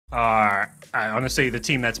are honestly the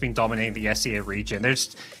team that's been dominating the SEA region.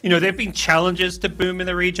 There's, there've been challenges to Boom in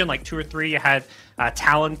the region, like 2 or 3. You had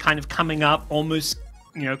Talon kind of coming up, almost,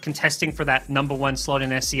 contesting for that #1 slot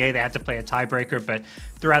in SEA. They had to play a tiebreaker, but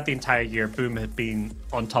throughout the entire year, Boom had been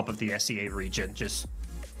on top of the SEA region, just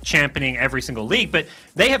championing every single league. But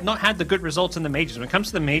they have not had the good results in the majors. When it comes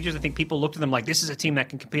to the majors, I think people look at them like this is a team that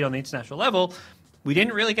can compete on the international level. We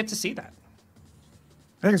didn't really get to see that.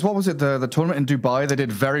 I think it's, what was it, the tournament in Dubai they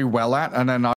did very well at, and then